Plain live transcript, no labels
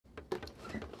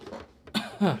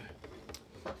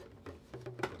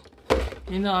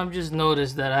You know, I've just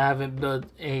noticed that I haven't built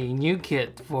a new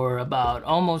kit for about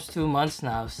almost 2 months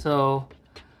now, so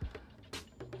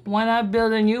why not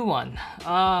build a new one?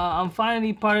 I'm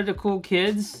finally part of the cool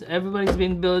kids. Everybody's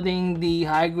been building the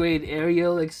high grade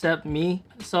aerial except me,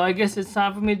 so I guess it's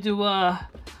time for me to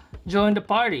join the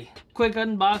party. Quick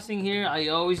unboxing here. I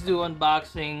always do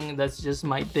unboxing, that's just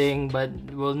my thing, but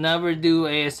we'll never do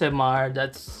ASMR.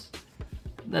 That's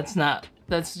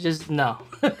just no.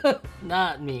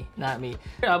 not me.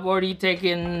 I've already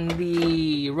taken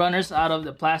the runners out of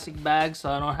the plastic bag, so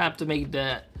I don't have to make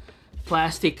that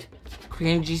plastic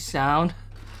cringy sound.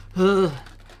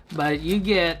 But you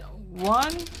get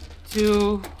 1,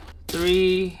 2,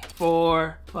 3,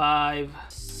 4, 5,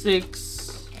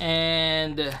 6,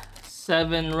 and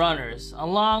 7 runners,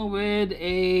 along with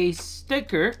a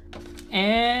sticker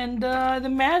and the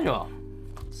manual.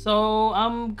 So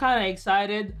I'm kind of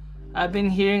excited. I've been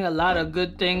hearing a lot of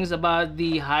good things about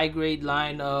the high grade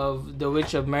line of the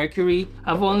Witch of Mercury.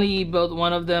 I've only built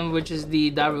one of them, which is the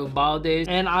Daryl Baldes,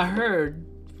 and I heard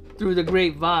through the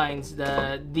grapevines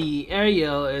that the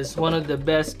aerial is one of the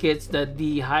best kits that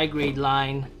the high grade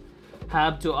line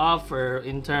have to offer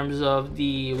in terms of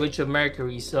the Witch of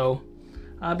Mercury. So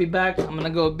I'll be back. I'm gonna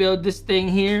go build this thing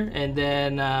here, and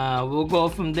then we'll go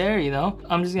from there. You know,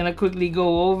 I'm just gonna quickly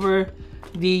go over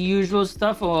the usual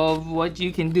stuff of what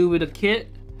you can do with a kit,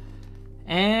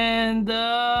 and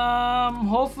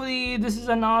hopefully this is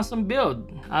an awesome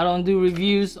build. I don't do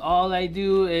reviews, all I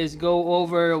do is go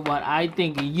over what I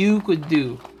think you could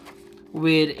do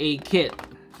with a kit.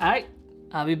 Alright,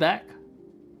 I'll be back.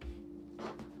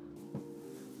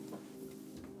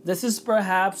 This is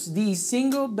perhaps the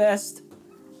single best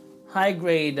high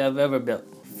grade I've ever built.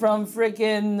 From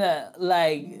freaking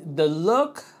like the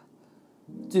look,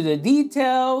 to the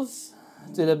details,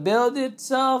 to the build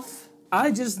itself,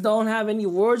 I just don't have any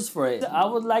words for it. I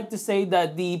would like to say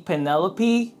that the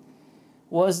Penelope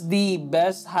was the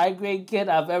best high grade kit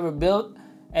I've ever built,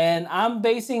 and I'm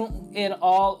basing it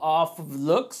all off of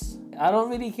looks. I don't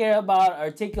really care about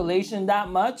articulation that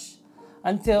much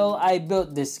until I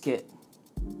built this kit.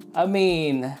 I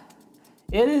mean,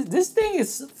 this thing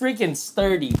is freaking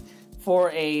sturdy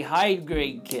for a high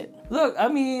grade kit. Look, I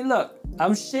mean, look,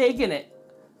 I'm shaking it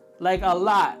like a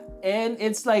lot, and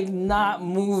it's like not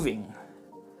moving.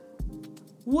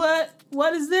 What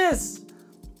is this?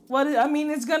 I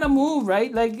mean, it's gonna move,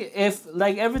 right? Like, if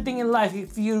like everything in life,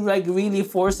 if you like really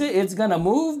force it, it's gonna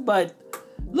move. But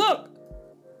look,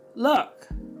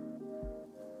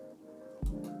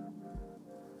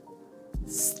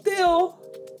 still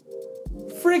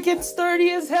freaking sturdy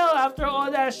as hell after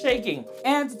all that shaking.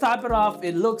 And to top it off,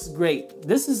 it looks great.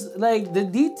 This is like the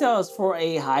details for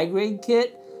a high grade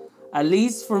kit. At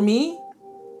least for me,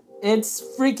 it's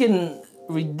freaking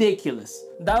ridiculous.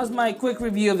 That was my quick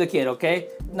review of the kit, okay?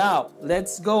 Now,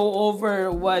 let's go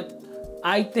over what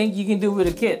I think you can do with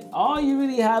a kit. All you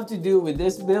really have to do with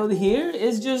this build here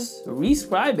is just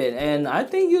rescribe it, and I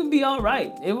think you'll be all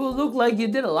right. It will look like you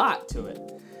did a lot to it.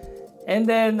 And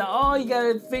then all you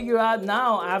gotta figure out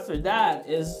now after that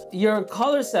is your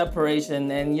color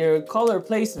separation and your color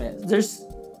placement. There's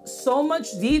so much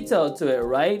detail to it,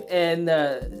 right? And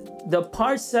the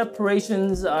part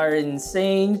separations are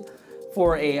insane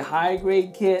for a high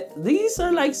grade kit. These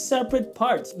are like separate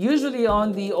parts. Usually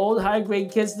on the old high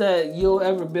grade kits that you'll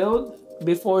ever build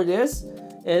before this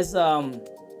is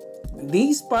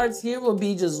these parts here will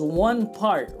be just one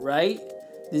part, right?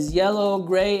 This yellow,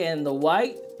 gray, and the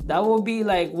white, that will be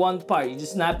like one part. You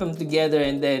just snap them together,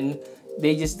 and then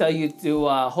they just tell you to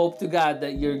hope to God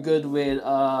that you're good with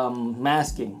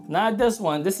masking. Not this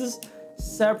one. This is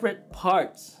separate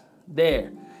parts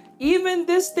there. Even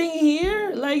this thing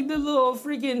here, like the little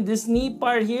freaking this knee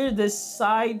part here, this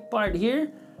side part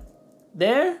here,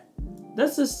 there,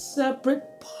 that's a separate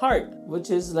part,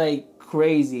 which is like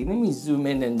crazy. Let me zoom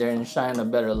in there and shine a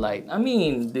better light. I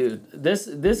mean, dude,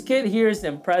 this kit here is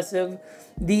impressive.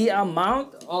 The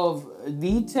amount of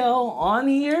detail on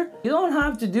here, you don't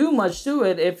have to do much to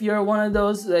it if you're one of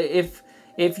those, if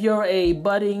you're a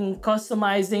budding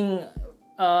customizing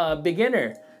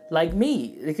beginner like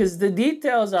me, because the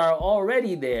details are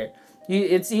already there.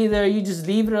 It's either you just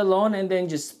leave it alone and then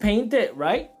just paint it,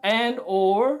 right? And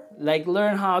or like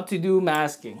learn how to do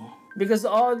masking. Because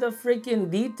all the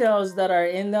freaking details that are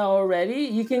in there already,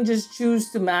 you can just choose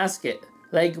to mask it.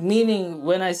 Like, meaning,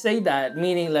 when I say that,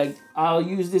 meaning like, I'll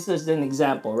use this as an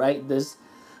example, right? This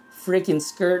freaking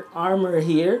skirt armor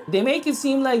here. They make it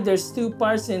seem like there's two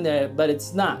parts in there, but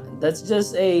it's not. That's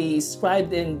just a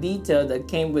scribed in detail that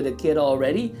came with the kit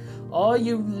already. All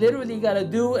you literally gotta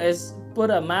do is put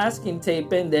a masking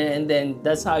tape in there, and then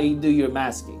that's how you do your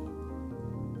masking.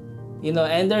 You know,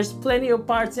 and there's plenty of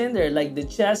parts in there, like the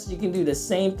chest. You can do the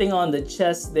same thing on the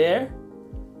chest there.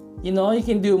 You know, you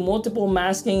can do multiple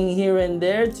masking here and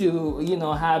there to, you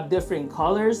know, have different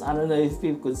colors. I don't know if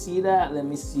people could see that. Let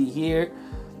me see here.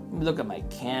 Let me look at my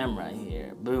camera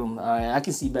here. Boom. All right, I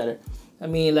can see better. I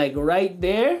mean, like right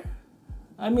there.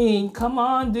 I mean, come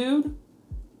on, dude.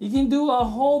 You can do a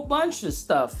whole bunch of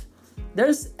stuff.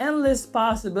 There's endless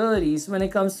possibilities when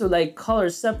it comes to like color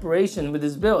separation with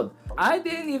this build. I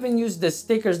didn't even use the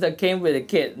stickers that came with the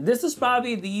kit. This is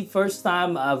probably the first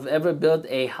time I've ever built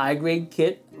a high grade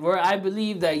kit where I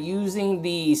believe that using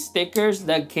the stickers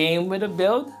that came with a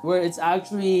build, where it's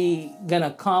actually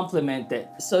gonna complement it.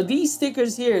 So these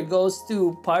stickers here goes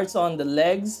to parts on the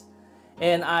legs,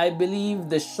 and I believe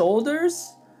the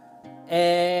shoulders,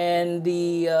 and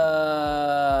the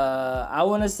I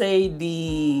want to say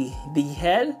the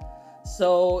head.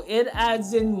 So it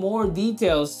adds in more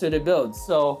details to the build.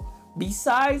 So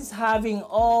besides having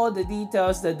all the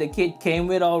details that the kit came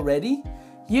with already,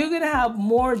 you're gonna have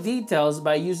more details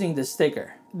by using the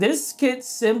sticker. This kit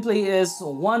simply is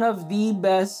one of the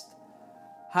best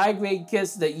high-grade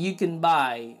kits that you can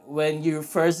buy when you're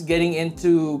first getting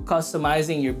into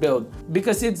customizing your build,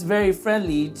 because it's very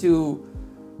friendly to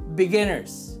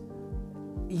beginners.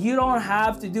 You don't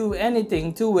have to do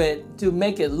anything to it to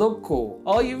make it look cool.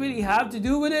 All you really have to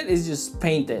do with it is just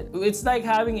paint it. It's like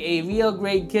having a real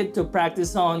grade kit to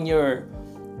practice on your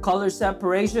color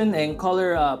separation and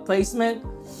color placement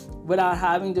without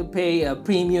having to pay a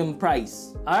premium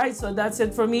price. Alright, so that's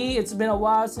it for me. It's been a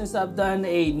while since I've done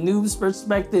a noob's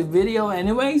perspective video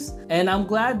anyways, and I'm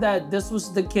glad that this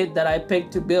was the kit that I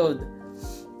picked to build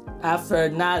after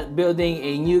not building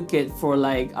a new kit for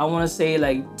like, I want to say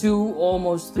like 2,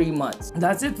 almost 3 months.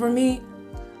 That's it for me.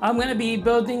 I'm gonna be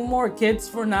building more kits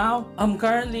for now. I'm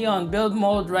currently on build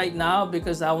mode right now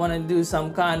because I want to do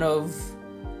some kind of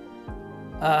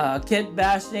kit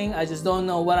bashing. I just don't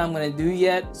know what I'm gonna do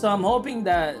yet. So I'm hoping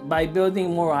that by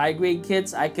building more high grade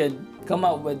kits, I could come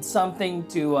up with something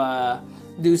to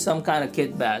do some kind of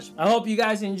kit bash. I hope you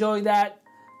guys enjoyed that.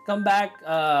 Come back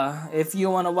if you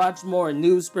want to watch more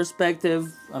news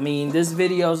perspective. I mean, these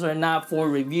videos are not for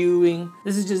reviewing.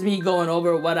 This is just me going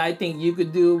over what I think you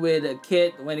could do with a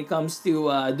kit when it comes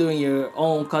to doing your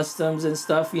own customs and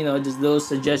stuff. You know, just those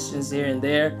suggestions here and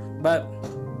there. But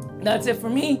that's it for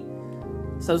me.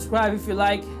 Subscribe if you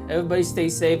like. Everybody stay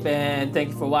safe, and thank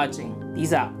you for watching.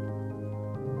 Peace out.